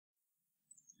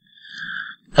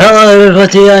Hello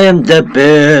everybody, I am the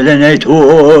Bill in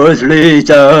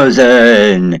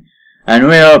 3000 and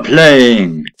we are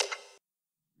playing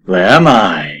Where Am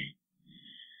I?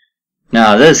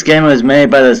 Now this game was made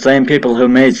by the same people who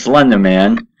made Slender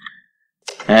Man,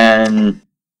 and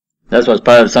this was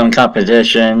part of some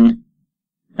competition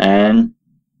and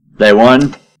they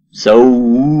won, so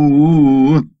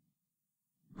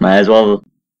might as well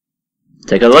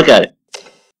take a look at it.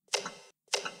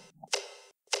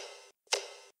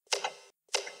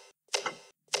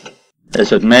 This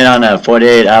was made on a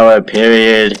 48-hour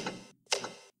period.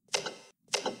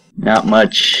 Not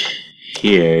much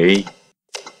here.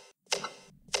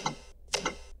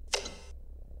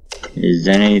 Is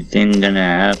anything gonna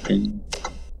happen?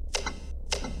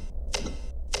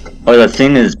 Oh, the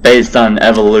thing is based on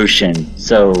evolution.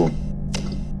 So,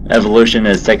 evolution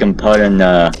is taking part in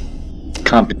the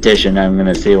competition. I'm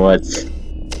gonna see what's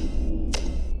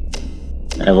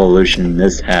evolution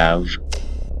this have.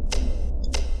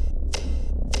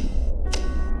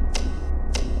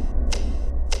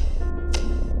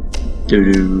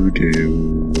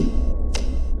 Do-do-do.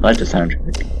 I like the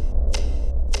soundtrack.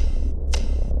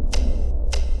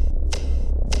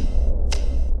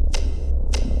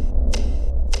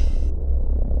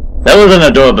 There wasn't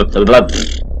a door, but there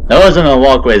wasn't a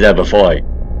walkway there before.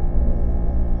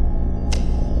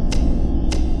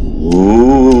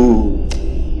 Ooh.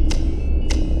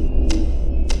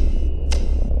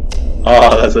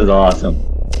 Oh, this is awesome.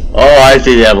 Oh, I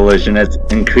see the evolution. It's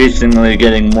increasingly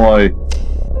getting more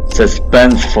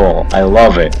suspenseful. I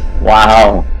love it.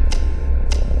 Wow.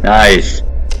 Nice.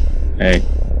 Hey.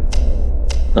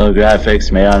 Little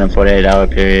graphics made on a 48-hour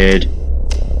period.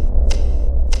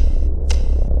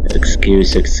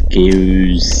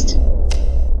 Excused.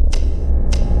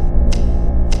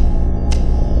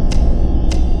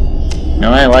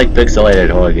 No, I like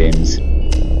pixelated horror games.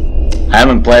 I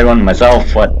haven't played one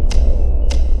myself, but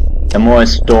they're more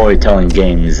storytelling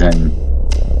games than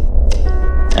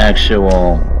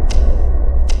actual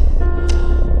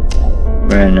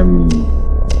random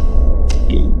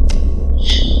games.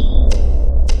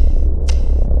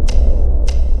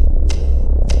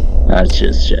 Not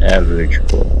just your average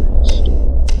horror story.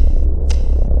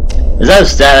 Is that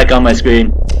static on my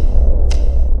screen?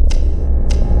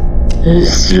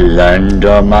 Is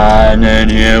Slender Man in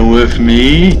here with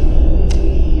me?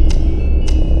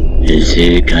 Is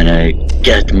he gonna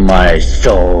get my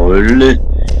soul?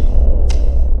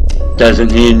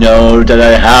 Doesn't he know that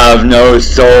I have no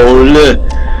soul?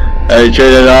 I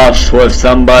traded off with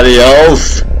somebody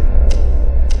else?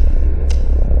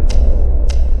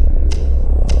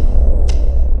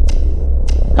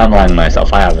 I'm lying to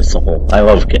myself, I have a soul. I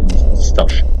love getting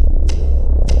stuff.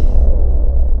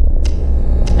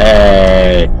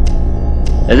 Hey,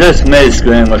 is this maze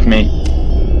screwing with me?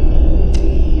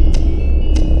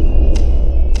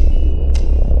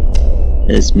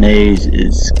 This maze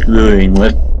is screwing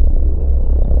with.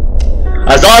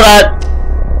 I saw that!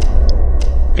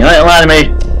 You ain't lying to me.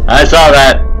 I saw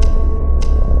that.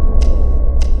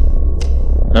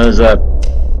 There was a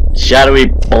shadowy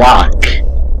block.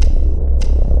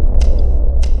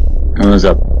 There was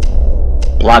a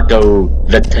block of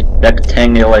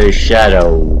rectangular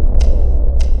shadow.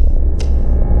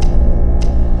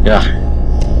 Yeah.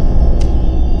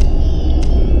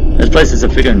 This place is a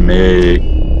freaking maze.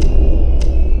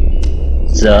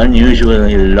 It's an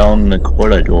unusually long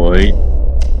corridor.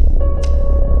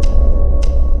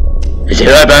 Is he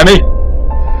right by me?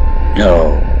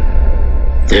 No.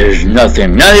 There's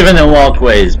nothing. Not even the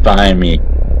walkways behind me.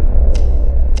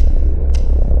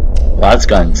 Well, that's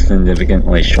gotten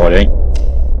significantly shorter.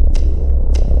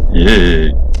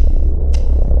 Yeah.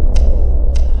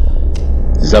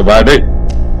 Is that by me?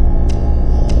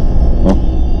 Oh.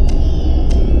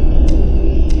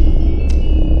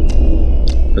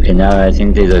 Okay, now I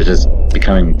think these are just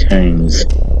becoming turns.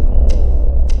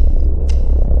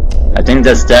 I think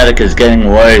the static is getting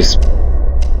worse.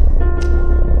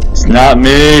 It's not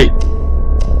me.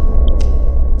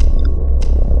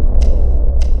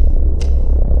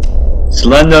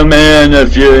 Slender Man,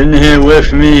 if you're in here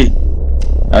with me,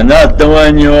 I'm not the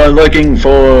one you are looking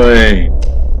for. It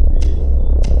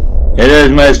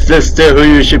is my sister who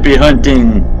you should be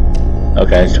hunting.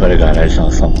 Okay, I swear to God, I saw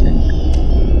something.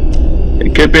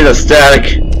 It could be the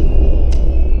static.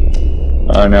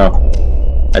 Oh no.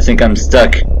 I think I'm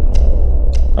stuck.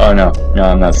 Oh no, no,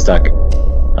 I'm not stuck.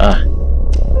 Ah.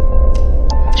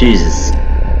 Jesus.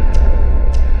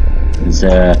 Is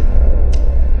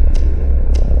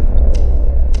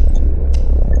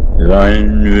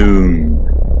one room.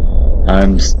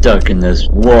 I'm stuck in this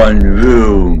one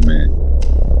room.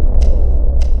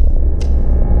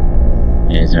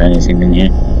 Is Is there anything in here?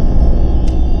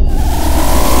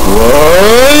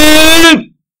 What?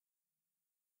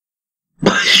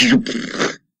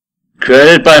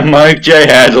 Credit by Mike J.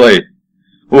 Hadley.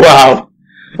 Wow.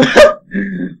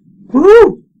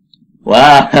 Woo.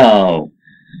 Wow.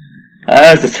 I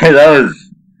have to say that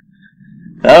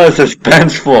was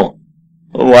suspenseful.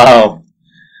 Wow.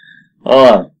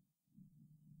 Oh,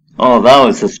 that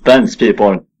was suspense,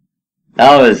 people.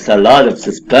 That was a lot of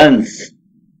suspense.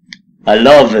 I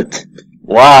love it.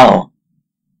 Wow.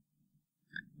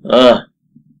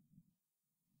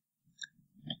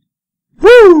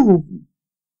 Woo!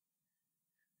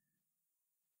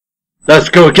 Let's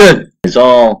go again. It's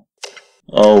all.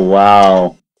 Oh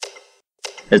wow.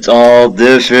 It's all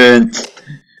different.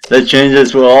 The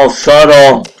changes were all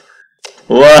subtle.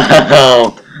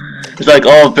 Wow. It's like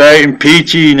all bright and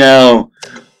peachy now.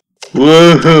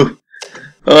 Woo!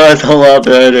 Oh, it's a lot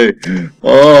better.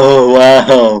 Oh,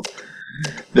 wow.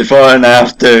 Before and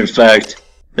after effect.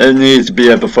 There needs to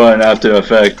be a before and after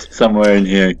effect somewhere in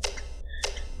here.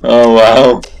 Oh,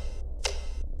 wow.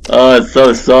 Oh, it's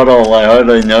so subtle, I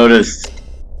hardly noticed.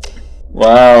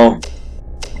 Wow.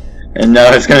 And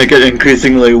now it's gonna get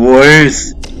increasingly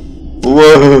worse.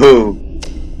 Whoa.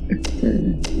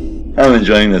 I'm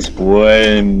enjoying this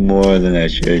way more than I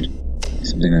should.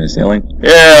 Something on the ceiling? Ew,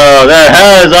 the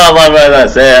hell is all over the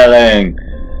ceiling?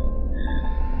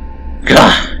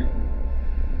 God.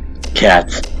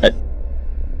 Cats. I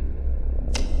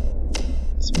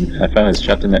found it's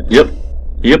trapped in that. Yep.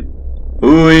 Yep.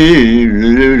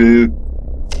 Ooh.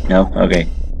 No? Okay.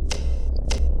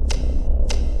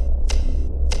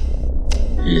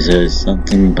 Is there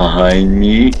something behind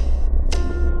me?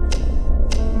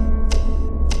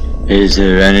 Is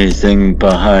there anything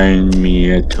behind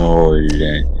me at all?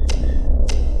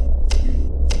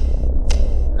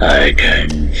 I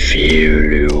can feel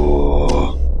you.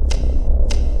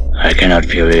 I cannot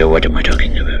feel you. What am I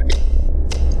talking about?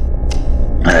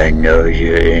 I know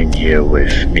you're in here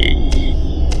with me.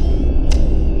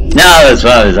 No, that's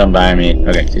why there's something behind me.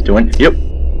 Okay, 3, 2, 1. Yep. 2,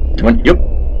 1. Yep.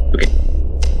 Okay.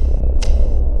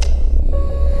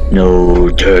 No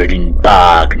turning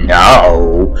back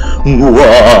now.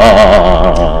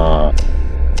 Whoa.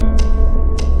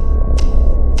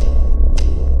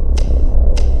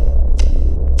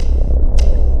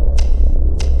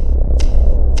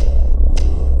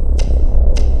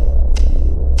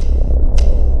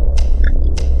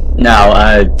 Now,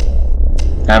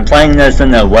 I'm playing this in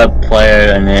the web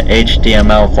player in the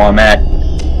HTML format.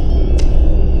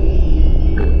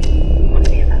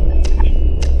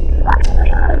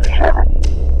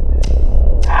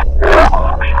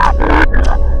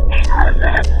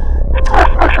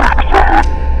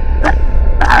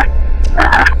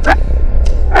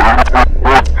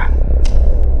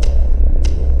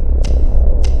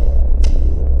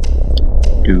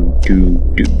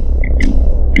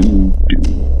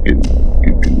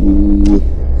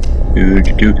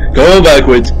 Go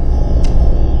backwards.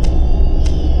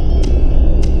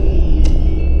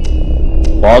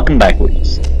 Walking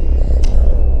backwards.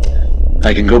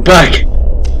 I can go back.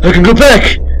 I can go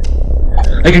back.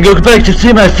 I can go back to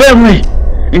see my family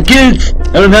and kids.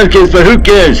 I don't have kids, but who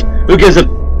cares? Who gives a...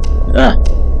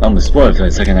 almost spoiled for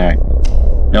a second there.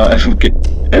 No, I forget.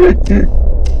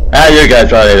 You guys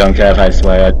probably don't care if I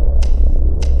swear it.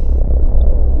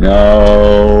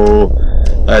 No.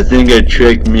 I think it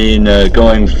tricked me into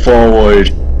going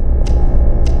forward.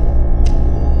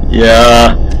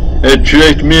 Yeah, it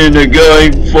tricked me into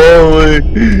going forward.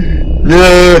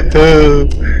 No,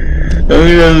 I'm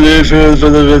gonna live here for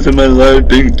the rest of my life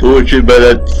being tortured by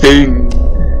that thing.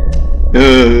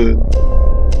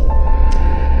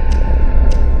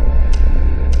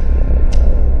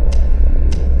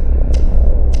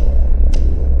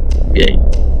 Okay.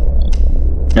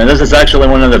 Now this is actually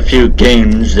one of the few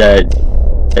games that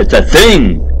it's a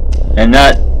thing, and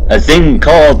not a thing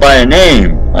called by a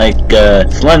name, like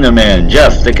Slender Man,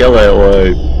 Jeff the Killer,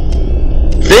 or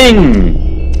Thing.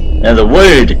 Now the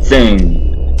word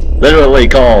thing, literally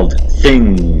called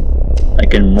thing,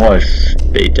 like in Morph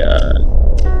Beta.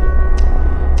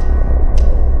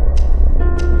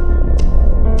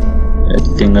 That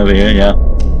thing over here, yeah.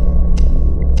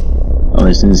 I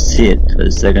was gonna see it for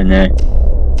a second there.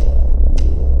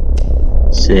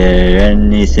 Is there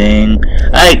anything?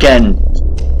 I can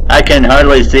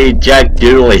hardly see Jack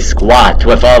Doodly squat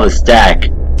with all the stack.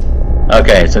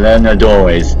 Okay, so there are no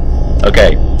doorways.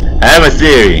 Okay, I have a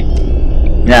theory.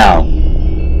 Now,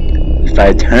 if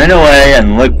I turn away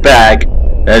and look back,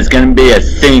 there's gonna be a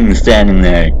thing standing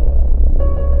there.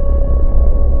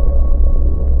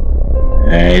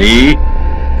 Ready?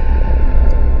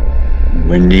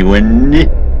 Windy.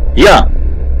 Yeah!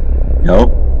 No.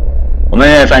 Well,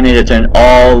 maybe if I need to turn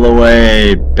all the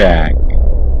way back.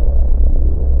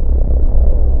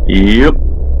 Yep.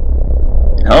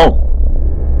 Oh.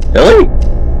 Really?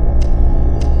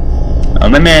 Oh,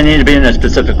 maybe I need to be in a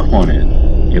specific corner.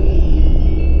 Yep.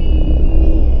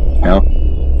 No.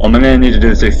 Oh, maybe I need to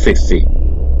do 660.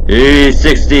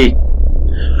 360.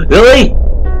 Really?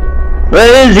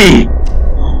 Where is he?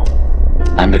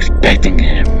 I'm expecting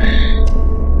him.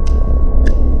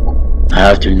 I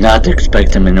have to not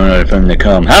expect him in order for him to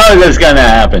come. How is this gonna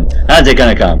happen? How's it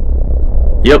gonna come?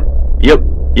 Yep.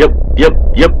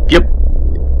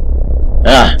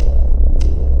 Ah.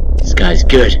 This guy's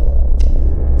good.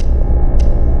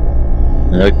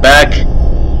 Look back.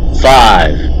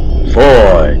 5,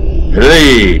 4,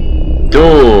 3,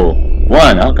 2,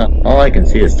 1. All I can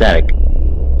see is static.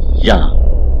 Yeah.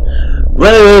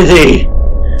 Where is he?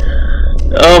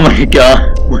 Oh my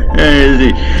god. Where is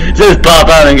he? Just pop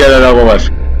out and get it over with.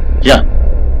 Yeah.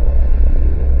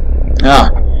 Ah.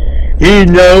 He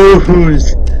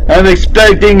knows. I'm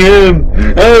expecting him.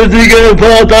 How is he gonna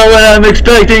pop out when I'm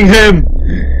expecting him?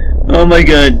 Oh my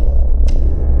god.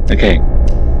 Okay.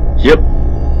 Yep.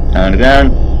 Down,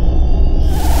 down.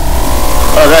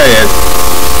 Oh, there he is.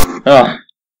 Oh.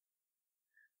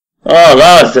 Oh,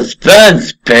 that was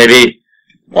suspense, baby.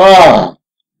 Oh,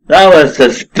 that was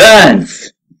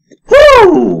suspense.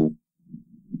 Woo!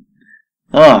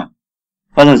 Oh,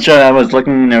 wasn't sure I was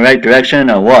looking in the right direction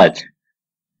or what.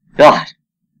 God.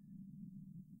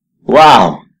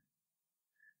 Wow.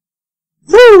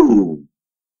 Woo!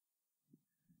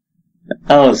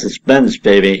 That was suspense,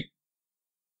 baby.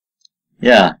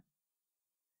 Yeah.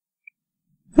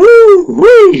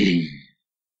 Woo-wee!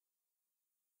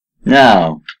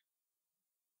 Now,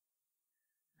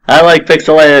 I like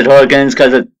pixelated horror games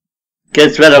because it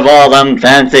gets rid of all them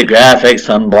fancy graphics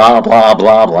and blah blah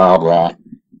blah blah blah.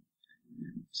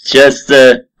 Just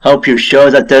to help you show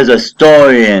that there's a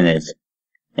story in it.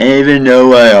 Even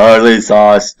though I hardly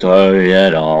saw a story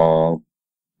at all.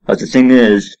 But the thing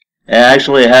is, it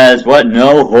actually has what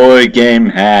no horror game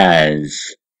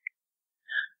has.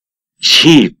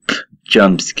 Cheap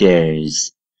jump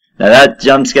scares. Now that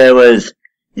jump scare was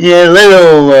a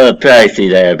little pricey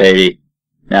there, baby.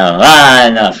 Now,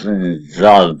 enough. It's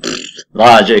all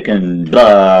logic and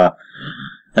blah.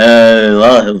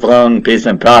 Long peace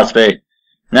and prosperity.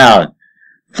 Now,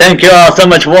 thank you all so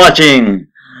much for watching.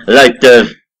 Like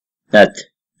that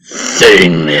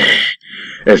thing.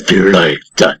 If you like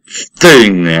that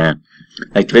thing.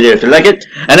 Like the video if you like it.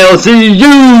 And I will see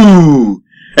you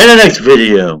in the next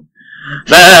video.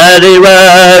 Very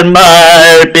well,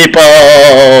 my people.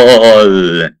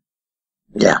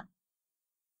 Yeah.